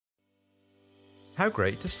How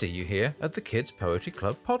great to see you here at the Kids Poetry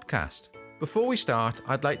Club podcast. Before we start,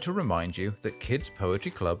 I'd like to remind you that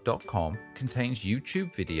kidspoetryclub.com contains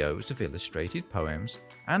YouTube videos of illustrated poems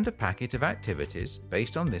and a packet of activities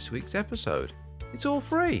based on this week's episode. It's all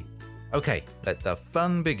free. Okay, let the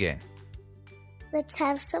fun begin. Let's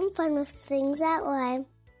have some fun with things that rhyme.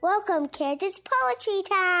 Welcome, kids. It's poetry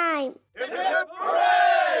time. Hip, hip,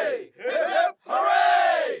 hooray! Hip, hip,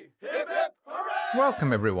 hooray! Hip, hip, hooray!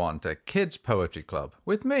 Welcome, everyone, to Kids Poetry Club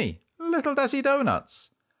with me, Little Dazzy Donuts.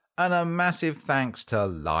 And a massive thanks to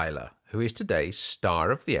Lila, who is today's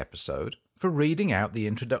star of the episode, for reading out the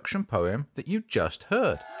introduction poem that you just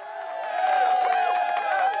heard.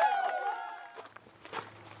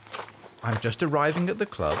 I'm just arriving at the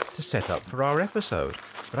club to set up for our episode,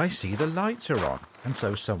 but I see the lights are on, and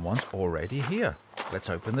so someone's already here. Let's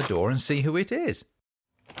open the door and see who it is.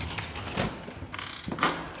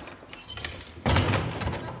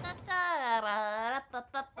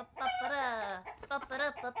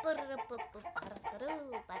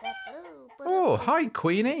 Oh, hi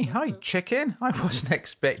Queenie, hi Chicken. I wasn't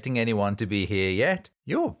expecting anyone to be here yet.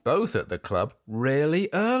 You're both at the club really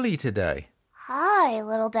early today. Hi,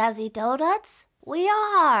 Little Dazzy Donuts. We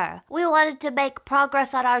are. We wanted to make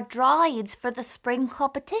progress on our drawings for the spring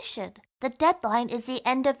competition. The deadline is the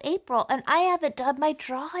end of April, and I haven't done my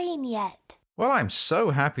drawing yet. Well, I'm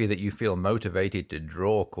so happy that you feel motivated to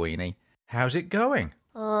draw, Queenie. How's it going?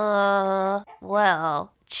 Well,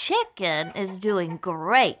 Chicken is doing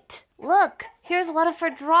great. Look, here's one of her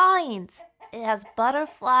drawings. It has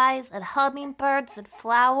butterflies and hummingbirds and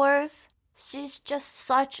flowers. She's just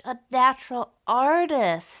such a natural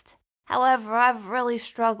artist. However, I've really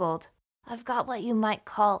struggled. I've got what you might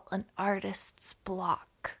call an artist's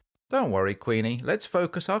block. Don't worry, Queenie. Let's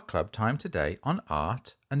focus our club time today on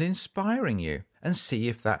art and inspiring you and see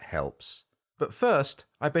if that helps. But first,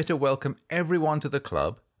 I better welcome everyone to the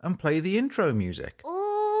club and play the intro music.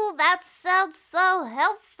 Ooh, that sounds so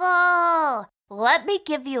helpful. Let me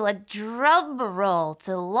give you a drum roll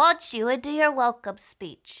to launch you into your welcome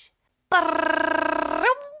speech.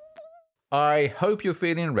 I hope you're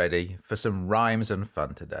feeling ready for some rhymes and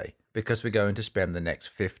fun today, because we're going to spend the next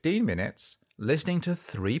 15 minutes listening to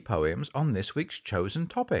 3 poems on this week's chosen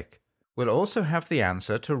topic. We'll also have the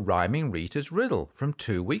answer to Rhyming Rita's riddle from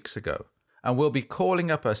 2 weeks ago, and we'll be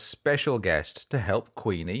calling up a special guest to help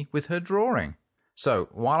Queenie with her drawing. So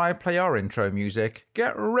while I play our intro music,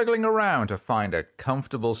 get wriggling around to find a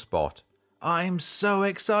comfortable spot. I'm so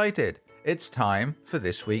excited! It's time for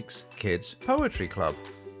this week's Kids Poetry Club.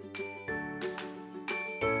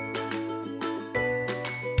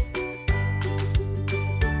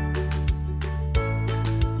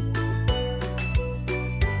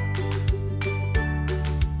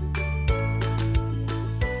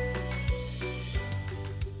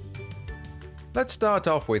 Let's start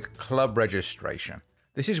off with club registration.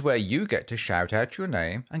 This is where you get to shout out your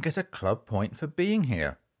name and get a club point for being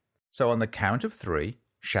here. So on the count of 3,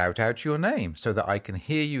 shout out your name so that I can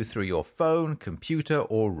hear you through your phone, computer,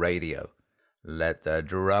 or radio. Let the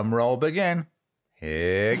drum roll begin.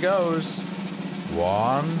 Here goes.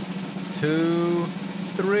 1, 2,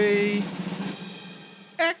 3.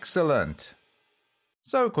 Excellent.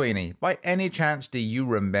 So, Queenie, by any chance do you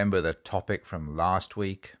remember the topic from last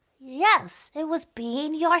week? Yes, it was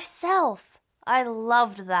being yourself. I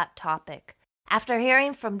loved that topic. After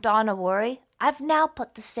hearing from Donna Worry, I've now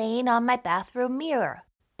put the saying on my bathroom mirror.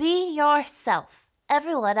 Be yourself.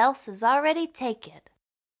 Everyone else is already taken.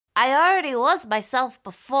 I already was myself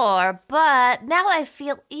before, but now I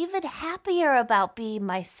feel even happier about being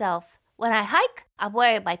myself. When I hike, I'm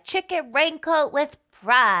wearing my chicken raincoat with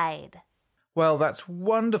pride. Well, that's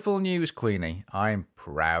wonderful news, Queenie. I'm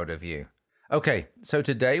proud of you. Okay, so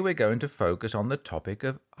today we're going to focus on the topic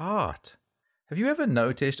of art. Have you ever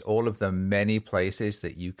noticed all of the many places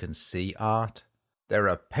that you can see art? There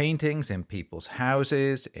are paintings in people's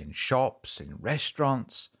houses, in shops, in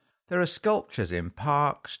restaurants. There are sculptures in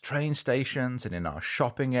parks, train stations, and in our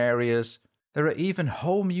shopping areas. There are even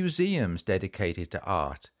whole museums dedicated to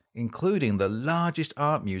art, including the largest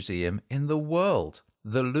art museum in the world,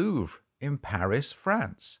 the Louvre in Paris,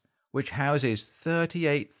 France, which houses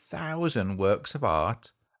 38,000 works of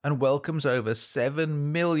art and welcomes over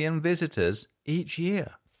 7 million visitors each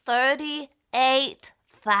year.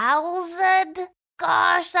 38,000?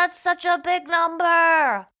 Gosh, that's such a big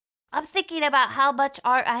number. I'm thinking about how much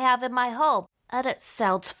art I have in my home, and it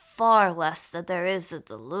sounds far less than there is at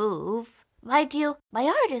the Louvre. Mind you, my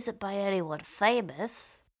art isn't by anyone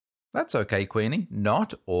famous. That's okay, Queenie.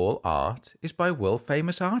 Not all art is by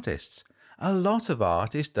world-famous artists. A lot of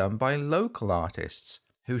art is done by local artists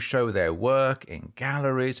who show their work in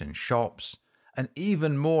galleries and shops, and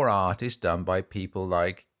even more art is done by people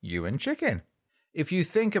like you and Chicken. If you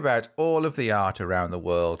think about all of the art around the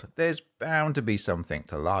world, there's bound to be something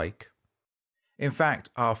to like. In fact,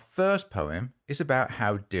 our first poem is about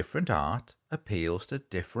how different art appeals to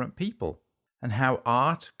different people and how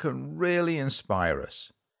art can really inspire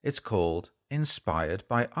us. It's called Inspired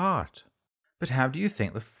by Art. But how do you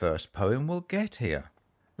think the first poem will get here?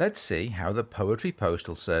 Let's see how the Poetry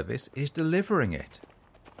Postal Service is delivering it.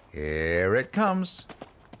 Here it comes.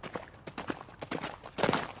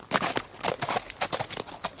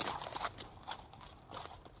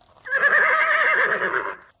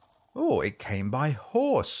 Oh, it came by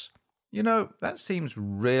horse. You know, that seems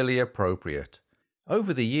really appropriate.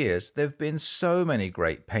 Over the years, there have been so many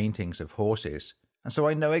great paintings of horses, and so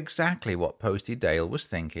I know exactly what Posty Dale was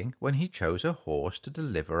thinking when he chose a horse to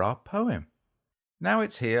deliver our poem. Now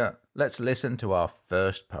it's here, let's listen to our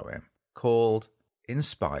first poem, called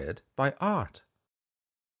Inspired by Art.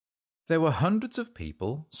 There were hundreds of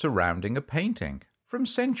people surrounding a painting from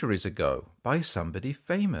centuries ago by somebody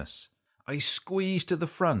famous. I squeezed to the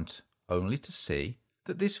front, only to see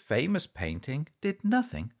that this famous painting did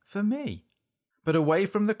nothing for me. But away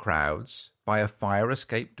from the crowds, by a fire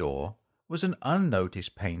escape door, was an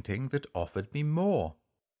unnoticed painting that offered me more.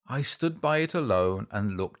 I stood by it alone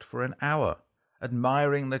and looked for an hour,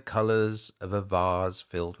 admiring the colours of a vase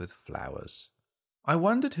filled with flowers. I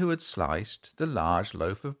wondered who had sliced the large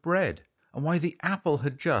loaf of bread, and why the apple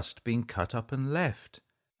had just been cut up and left,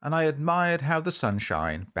 and I admired how the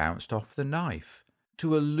sunshine bounced off the knife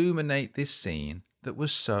to illuminate this scene that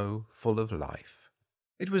was so full of life.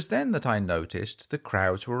 It was then that I noticed the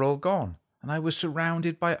crowds were all gone, and I was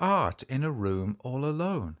surrounded by art in a room all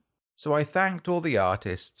alone. So I thanked all the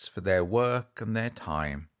artists for their work and their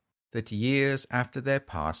time, that years after their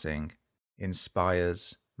passing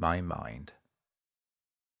inspires my mind.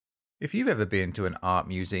 If you've ever been to an art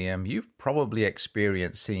museum, you've probably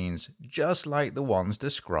experienced scenes just like the ones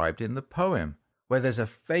described in the poem, where there's a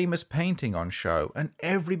famous painting on show and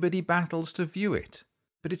everybody battles to view it.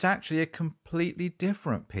 But it's actually a completely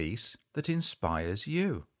different piece that inspires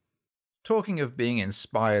you. Talking of being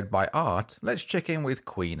inspired by art, let's check in with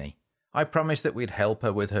Queenie. I promised that we'd help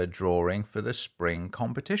her with her drawing for the spring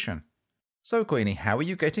competition. So Queenie, how are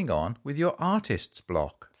you getting on with your artist's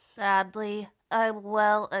block? Sadly, I'm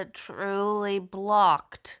well and truly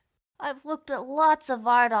blocked. I've looked at lots of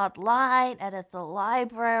art online and at the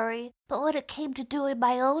library, but when it came to doing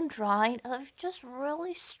my own drawing, I've just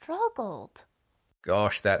really struggled.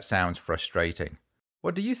 Gosh, that sounds frustrating.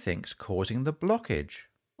 What do you think's causing the blockage?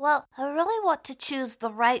 Well, I really want to choose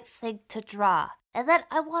the right thing to draw, and then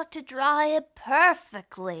I want to draw it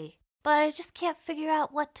perfectly. But I just can't figure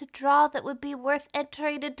out what to draw that would be worth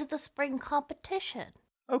entering into the spring competition.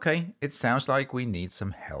 Okay, it sounds like we need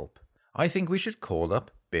some help. I think we should call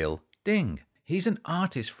up Bill Ding. He's an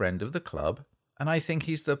artist friend of the club, and I think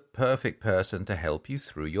he's the perfect person to help you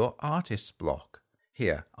through your artist's block.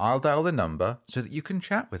 Here, I'll dial the number so that you can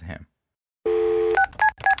chat with him.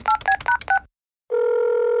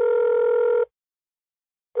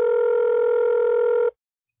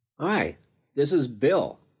 Hi, this is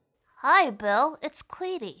Bill. Hi, Bill. It's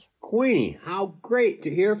Queenie. Queenie, how great to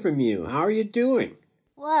hear from you. How are you doing?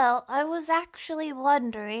 Well, I was actually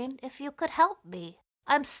wondering if you could help me.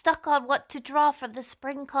 I'm stuck on what to draw for the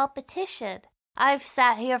spring competition. I've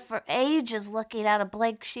sat here for ages looking at a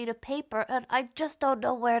blank sheet of paper, and I just don't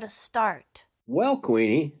know where to start. Well,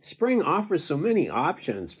 Queenie, spring offers so many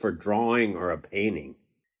options for drawing or a painting.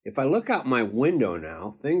 If I look out my window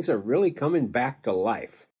now, things are really coming back to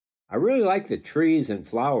life. I really like the trees and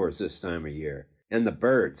flowers this time of year, and the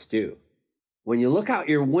birds, too. When you look out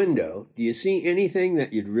your window, do you see anything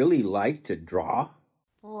that you'd really like to draw?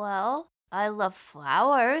 Well, I love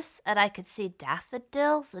flowers, and I could see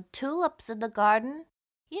daffodils and tulips in the garden.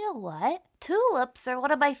 You know what? Tulips are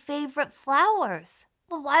one of my favorite flowers.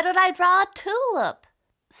 Well, why don't I draw a tulip?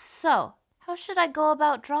 So, how should I go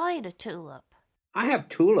about drawing a tulip? I have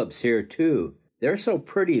tulips here, too. They're so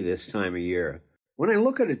pretty this time of year. When I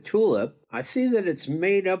look at a tulip, I see that it's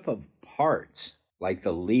made up of parts, like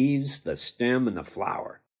the leaves, the stem, and the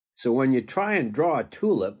flower. So when you try and draw a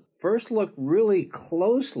tulip, first look really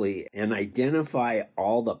closely and identify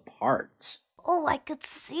all the parts. Oh, I could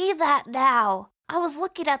see that now. I was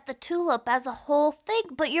looking at the tulip as a whole thing,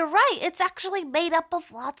 but you're right. It's actually made up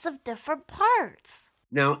of lots of different parts.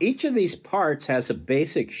 Now, each of these parts has a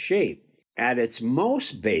basic shape. At its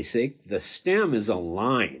most basic, the stem is a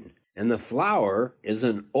line, and the flower is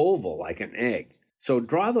an oval like an egg. So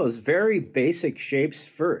draw those very basic shapes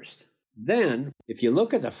first. Then, if you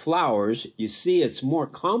look at the flowers, you see it's more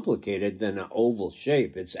complicated than an oval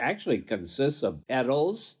shape. It actually consists of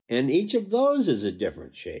petals, and each of those is a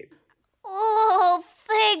different shape. Oh,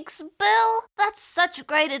 thanks, Bill. That's such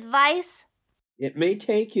great advice. It may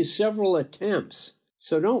take you several attempts,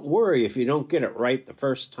 so don't worry if you don't get it right the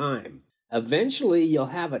first time. Eventually, you'll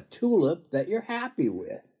have a tulip that you're happy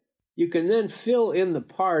with. You can then fill in the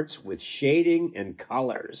parts with shading and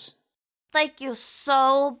colors. Thank you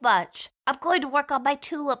so much. I'm going to work on my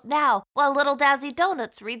tulip now while Little Dazzy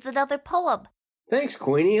Donuts reads another poem. Thanks,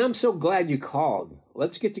 Queenie. I'm so glad you called.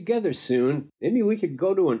 Let's get together soon. Maybe we could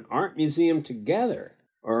go to an art museum together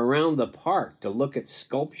or around the park to look at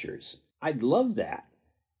sculptures. I'd love that.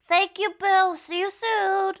 Thank you, Bill. See you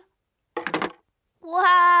soon.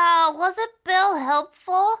 Wow, wasn't Bill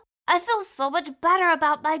helpful? I feel so much better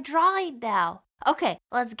about my drawing now. Okay,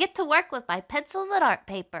 let's get to work with my pencils and art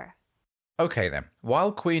paper. Okay then,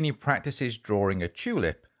 while Queenie practices drawing a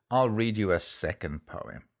tulip, I'll read you a second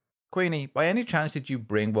poem. Queenie, by any chance did you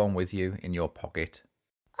bring one with you in your pocket?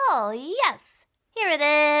 Oh, yes. Here it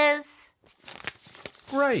is.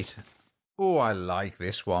 Great. Oh, I like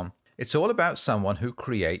this one. It's all about someone who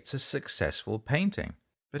creates a successful painting,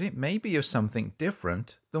 but it may be of something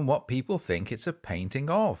different than what people think it's a painting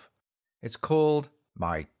of. It's called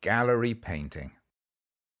My Gallery Painting.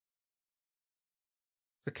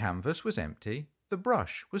 The canvas was empty, the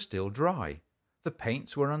brush was still dry, the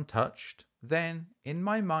paints were untouched. Then, in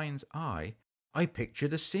my mind's eye, I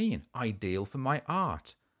pictured a scene ideal for my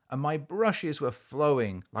art, and my brushes were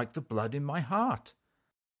flowing like the blood in my heart.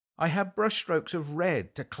 I had brushstrokes of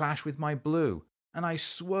red to clash with my blue, and I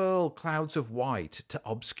swirled clouds of white to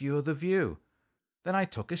obscure the view. Then I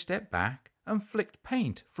took a step back and flicked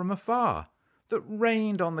paint from afar that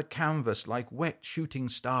rained on the canvas like wet shooting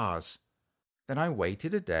stars. Then I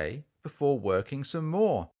waited a day before working some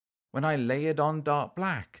more, when I layered on dark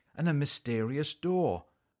black and a mysterious door.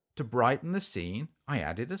 To brighten the scene, I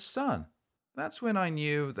added a sun. That's when I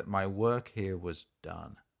knew that my work here was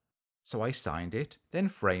done. So I signed it, then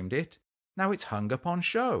framed it. Now it's hung up on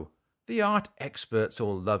show. The art experts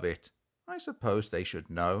all love it. I suppose they should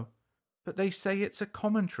know. But they say it's a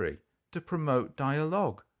commentary to promote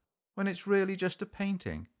dialogue, when it's really just a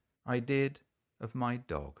painting I did of my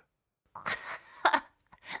dog.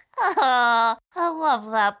 Oh, I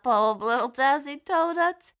love that poem, Little Dazzy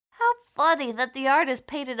Donuts. How funny that the artist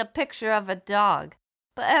painted a picture of a dog,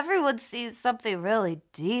 but everyone sees something really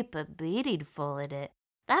deep and meaningful in it.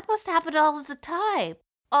 That must happen all of the time.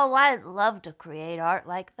 Oh, I'd love to create art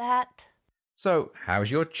like that. So,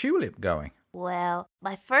 how's your tulip going? Well,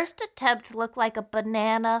 my first attempt looked like a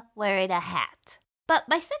banana wearing a hat. But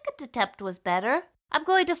my second attempt was better. I'm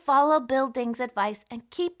going to follow Bill Ding's advice and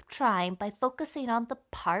keep trying by focusing on the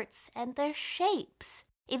parts and their shapes.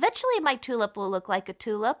 Eventually my tulip will look like a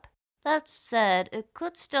tulip. That said, it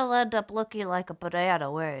could still end up looking like a banana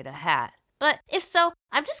wearing a hat. But if so,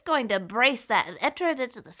 I'm just going to embrace that and enter it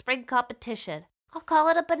into the spring competition. I'll call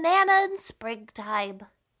it a banana in springtime.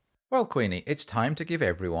 Well, Queenie, it's time to give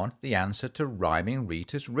everyone the answer to Rhyming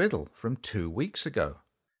Rita's riddle from 2 weeks ago.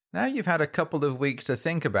 Now you've had a couple of weeks to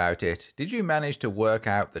think about it. Did you manage to work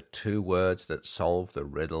out the 2 words that solve the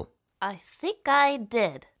riddle? I think I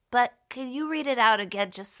did, but can you read it out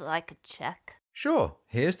again just so I could check? Sure,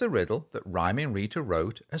 here's the riddle that Rhyming Rita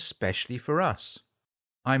wrote especially for us.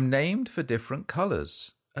 I'm named for different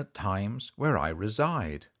colours at times where I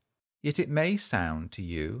reside. Yet it may sound to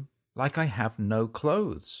you like I have no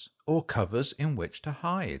clothes or covers in which to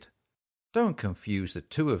hide. Don't confuse the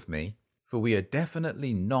two of me, for we are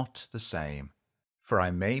definitely not the same. For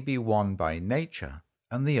I may be one by nature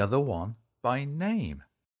and the other one by name.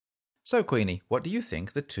 So, Queenie, what do you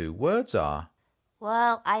think the 2 words are?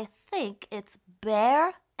 Well, I think it's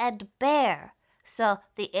bear and bear. So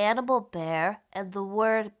the animal bear and the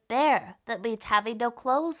word bear, that means having no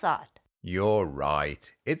clothes on. You're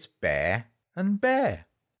right. It's bear and bear.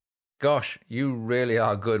 Gosh, you really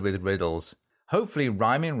are good with riddles. Hopefully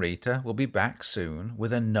Rhyming Rita will be back soon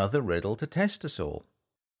with another riddle to test us all.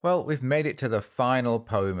 Well, we've made it to the final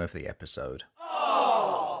poem of the episode.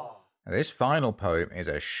 Now, this final poem is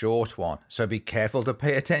a short one, so be careful to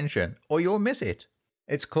pay attention or you'll miss it.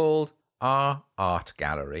 It's called Our Art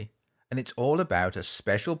Gallery, and it's all about a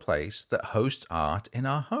special place that hosts art in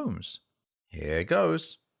our homes. Here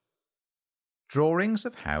goes. Drawings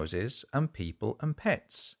of houses and people and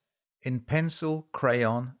pets, in pencil,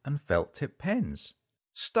 crayon and felt-tip pens,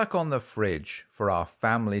 stuck on the fridge for our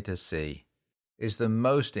family to see, is the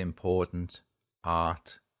most important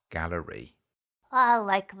art gallery. I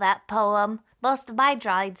like that poem. Most of my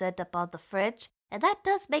drawings end up on the fridge, And that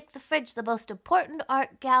does make the fridge the most important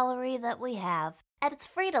art gallery that we have. And it's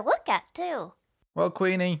free to look at, too. Well,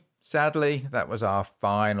 Queenie, sadly, that was our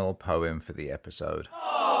final poem for the episode.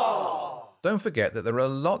 Aww. Don't forget that there are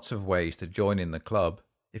lots of ways to join in the club.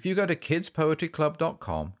 If you go to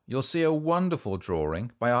kidspoetryclub.com, you'll see a wonderful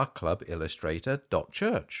drawing by our club illustrator, Dot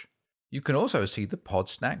Church. You can also see the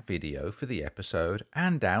Podsnack video for the episode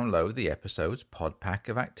and download the episode's pod pack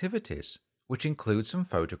of activities, which includes some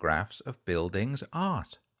photographs of buildings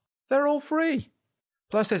art. They're all free.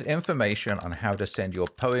 Plus there's information on how to send your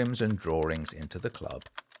poems and drawings into the club,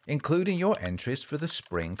 including your entries for the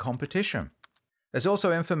spring competition. There's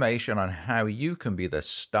also information on how you can be the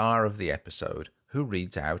star of the episode who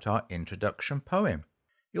reads out our introduction poem.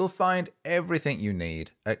 You'll find everything you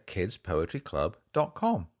need at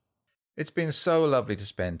kidspoetryclub.com. It's been so lovely to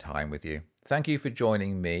spend time with you. Thank you for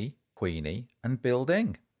joining me, Queenie, and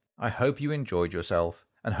Building. I hope you enjoyed yourself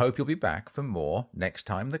and hope you'll be back for more next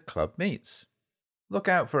time the club meets. Look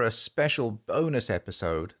out for a special bonus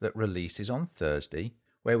episode that releases on Thursday,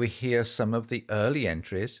 where we hear some of the early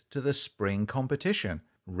entries to the spring competition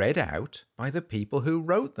read out by the people who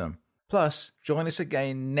wrote them. Plus, join us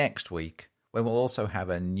again next week, when we'll also have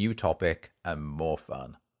a new topic and more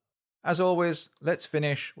fun. As always, let's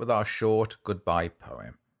finish with our short goodbye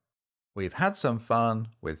poem. We've had some fun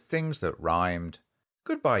with things that rhymed.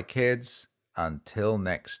 Goodbye, kids. Until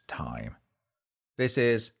next time. This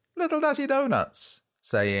is Little Daddy Donuts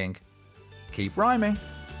saying, keep rhyming.